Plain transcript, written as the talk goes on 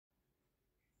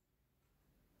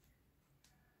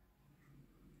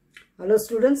Hello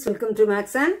students, welcome to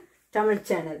Max and Tamil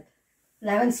channel.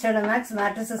 11th standard Max,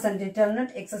 Matrices and Determinant,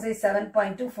 exercise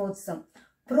 7.2, fourth sum.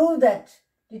 Prove that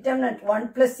determinant 1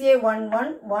 plus A, 1,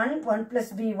 1, 1, 1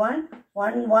 plus B, 1,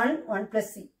 1, 1, 1 plus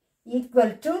C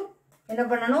equal to, என்ன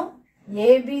பண்ணணும்?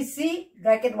 ABC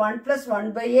bracket 1 plus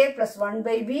 1 by A plus 1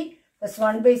 by B plus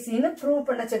 1 by C னு prove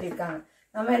பண்ண சொல்லியிருக்காங்க.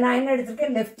 நான் என்ன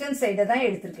எடுத்திருக்கேன்? left hand side தான்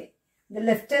எடுத்திருக்கேன். இந்த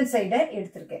left hand side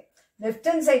எடுத்திருக்கேன். left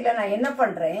hand side நான் என்ன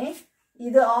பண்றேன்?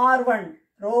 இது R1,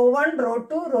 row 1, row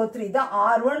 2, row 3 தான்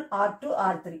R1, R2,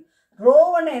 R3. row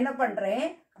 1 என்ன பண்றேன்?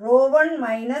 row 1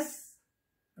 minus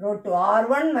row 2,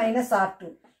 R1 minus R2.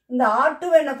 இந்த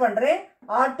R2 என்ன பண்றேன்?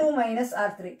 R2 minus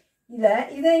R3.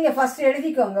 இதை நீங்க first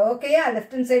எழுதிக்கோங்க. ஓகேயா?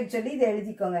 left hand side சொல்லி இதை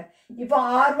எழுதிக்கோங்க. இப்போ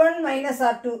R1 minus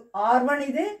R2. R1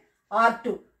 இது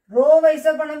R2. row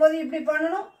wise பண்ணும்போது இப்படி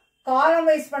பண்ணணும். column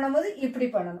wise பண்ணும்போது இப்படி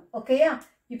பண்ணணும். ஓகேயா?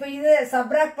 இப்போ இது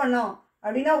subtract பண்ணோம்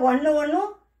அப்படின்னா 1 1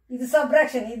 இது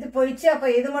subtraction. இது போயிடுச்சு. அப்ப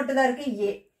எது மட்டும் தான் இருக்கு?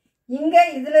 A. இங்க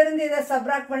இதுல இருந்து இதை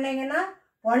subtract பண்ணீங்கன்னா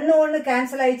 1 1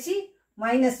 cancel ஆயிடுச்சு.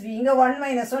 minus B. இங்க 1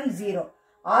 minus 1 0.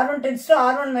 R1 tends to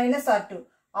R1 minus R2.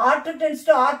 R2 tends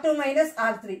to R2 minus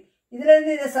R3. இதுல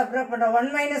இருந்து இதை subtract பண்ற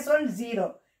 1 minus 1 0.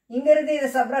 இங்க இருந்து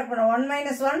இதை subtract பண்ண 1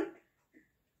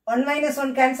 minus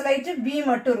 1 cancel ஆயிடுச்சு. B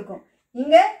மட்டும் இருக்கும்.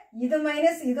 இங்க இது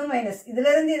minus இது minus.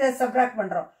 இதுல இருந்து இதை subtract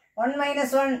பண்றோம். 1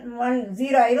 minus 1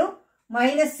 0 ஆயிரும்.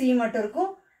 minus C மட்டும்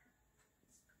இருக்கும்.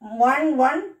 1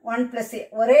 1 1 plus A.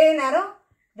 ஒரே நேரம்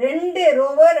ரெண்டு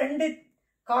ரோவோ ரெண்டு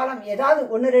காலம் ஏதாவது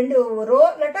ஒன்று ரெண்டு ரோ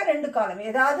இல்லாட்டா ரெண்டு காலம்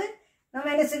ஏதாவது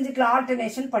நம்ம என்ன செஞ்சுக்கலாம்?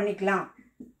 ஆல்டர்னேஷன் பண்ணிக்கலாம்.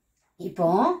 இப்போ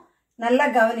நல்லா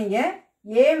கவனிங்க.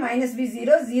 A minus B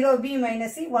 0, 0B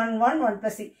minus C, 1 1 1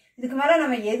 plus C. இதுக்கு மேலே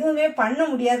நம்ம எதுவுமே பண்ண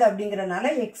முடியாது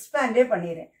அப்படிங்கிறனால எக்ஸ்பேண்டே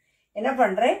பண்ணிடுறேன். என்ன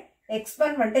பண்ணுறேன்?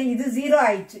 எக்ஸ்பேண்ட் பண்ணிட்டேன். இது 0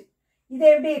 ஆயிடுச்சு. இதை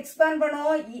எப்படி எக்ஸ்பேண்ட்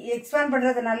பண்ணுவோம்? எக்ஸ்பேண்ட்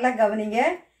பண்ணுறதை நல்லா கவனிங்க.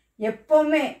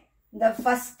 எப்போவுமே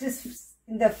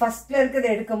இந்த ஃபர்ஸ்ட்ல இருக்கிறத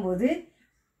எடுக்கும்போது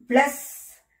பிளஸ்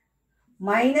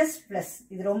மைனஸ் பிளஸ்.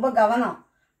 இது ரொம்ப கவனம்.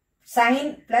 Sign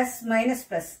plus minus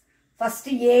plus. First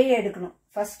ஏ எடுக்கணும்.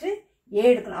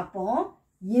 அப்போ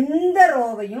இந்த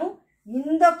ரோவையும்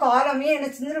இந்த காலமையும்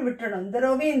என்ன செஞ்சு விட்டுறணும். இந்த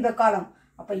ரோவையும் இந்த காலம்.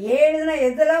 அப்ப ஏ எழுதுனா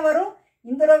எதெல்லாம் வரும்?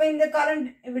 இந்த ரோவை இந்த காலம்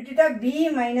விட்டுட்டா B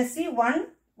minus C 1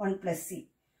 1 plus C.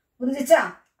 புரிஞ்சுச்சா?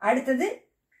 அடுத்தது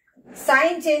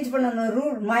சைன் சேஞ்ச் பண்ணணும்.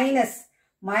 Rule minus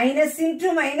minus into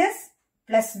minus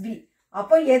plus B.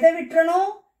 அப்போ எதை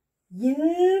விட்டுறணும்?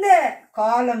 இந்த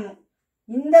காலம்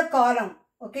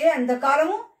ஓகே, அந்த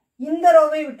காலமும் இந்த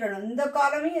ரோவை விட்டுறணும். இந்த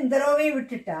காலமும் இந்த ரோவை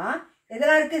விட்டுட்டா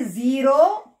எதெல்லாம் இருக்கு? 0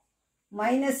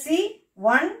 minus C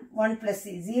 1 1 plus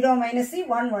C. 0 minus C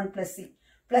 1 1 plus C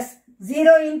plus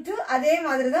 0 into அதே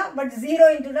மாதிரி தான். பட்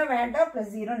 0 into தான் வேண்டாம். plus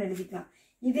 0 எழுதிக்கலாம்.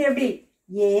 இது எப்படி?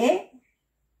 A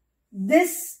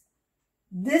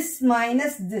this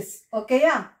minus this.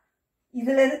 ஓகேயா?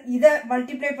 இத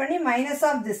மல்டிப்ளை பண்ணி மைனஸ்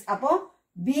ஆஃப் திஸ். அப்போ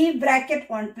B bracket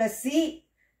 1 plus C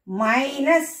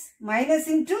minus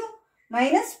into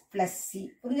minus plus C.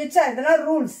 புரிஞ்சுச்சா? இதெல்லாம்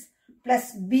rules. plus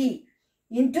B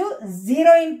into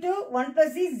 0 into 1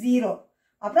 plus C 0.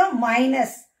 அப்புறம்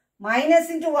minus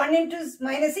into 1 into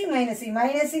minus C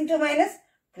minus into minus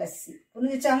plus C.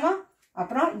 புரிஞ்சுச்சாமா?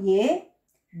 அப்புறம் A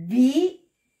B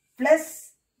plus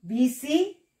BC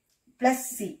plus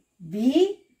C. B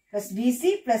plus BC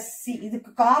plus C.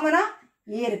 இதுக்கு காமனா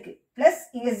A இருக்கு. plus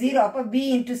இங்க 0. அப்ப B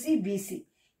into C BC.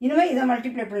 இனிமே இதை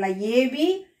multiply பண்ணலாம். AB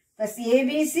plus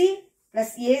ABC plus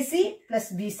AC plus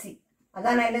BC.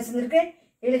 அதான் நான் என்ன செஞ்சிருக்கேன்?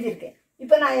 எழுதியிருக்கேன்.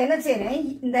 இப்போ நான் என்ன செய்யறேன்?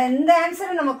 இந்த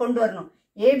ஆன்சரை நம்ம கொண்டு வரணும்.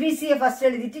 ABCயை ஃபர்ஸ்ட்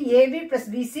எழுதிட்டு AB plus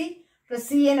BC plus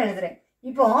CN எழுதுறேன்.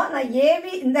 இப்போ நான் AB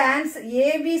இந்த ஆன்சர்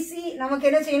ABC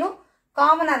நமக்கு என்ன செய்யணும்?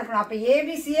 காமனா இருக்கணும். அப்ப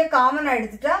ABCயை காமனா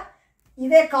எடுத்துட்டா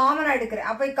இதே காமனா எடுக்கிறேன்.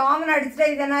 அப்ப காமனா எடுத்துட்டா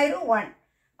இது என்ன ஆயிரும்? 1.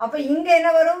 அப்ப இங்க என்ன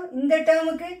வரும்? இந்த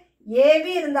டேர்முக்கு AB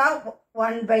இருந்தா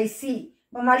 1 by C.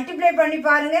 இப்ப மல்டிப்ளை பண்ணி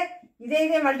பாருங்க.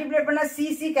 இதே மல்டிப்ளை பண்ணா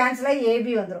CC கேன்சல் ஆகி AB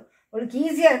வந்துடும். உங்களுக்கு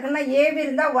ஈஸியா இருக்குன்னா AB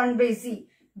இருந்தா 1 by C,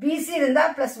 BC இருந்தா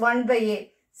plus 1 by A,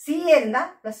 CA இருந்தா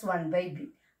plus 1 by B.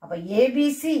 அப்ப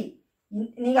ABC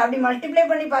நீங்க அப்படி மல்டிப்ளை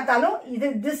பண்ணி பார்த்தாலும் இது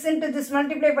this into this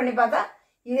மல்டிப்ளை பண்ணி பார்த்தா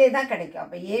இதே தான் கிடைக்கும்.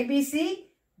 அப்ப ABC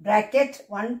bracket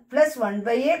 1 plus 1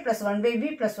 by A plus 1 by B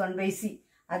plus 1 by C.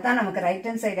 அதான் நமக்கு right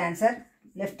hand side answer.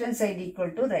 Left hand side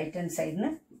equal to right hand சைடுன்னு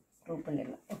prove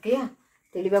பண்ணிடலாம். ஓகேயா?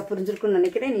 தெளிவாக புரிஞ்சிருக்குன்னு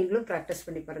நினைக்கிறேன். நீங்களும் ப்ராக்டிஸ்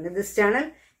பண்ணி பாருங்க. This channel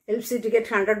helps to get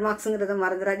 100 மார்க்ஸுங்கிறத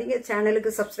மறந்துடாதீங்க.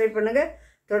 சேனலுக்கு சப்ஸ்கிரைப் பண்ணுங்க.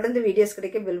 தொடர்ந்து வீடியோஸ்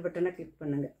கிடைக்க பெல் பட்டனை கிளிக்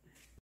பண்ணுங்க.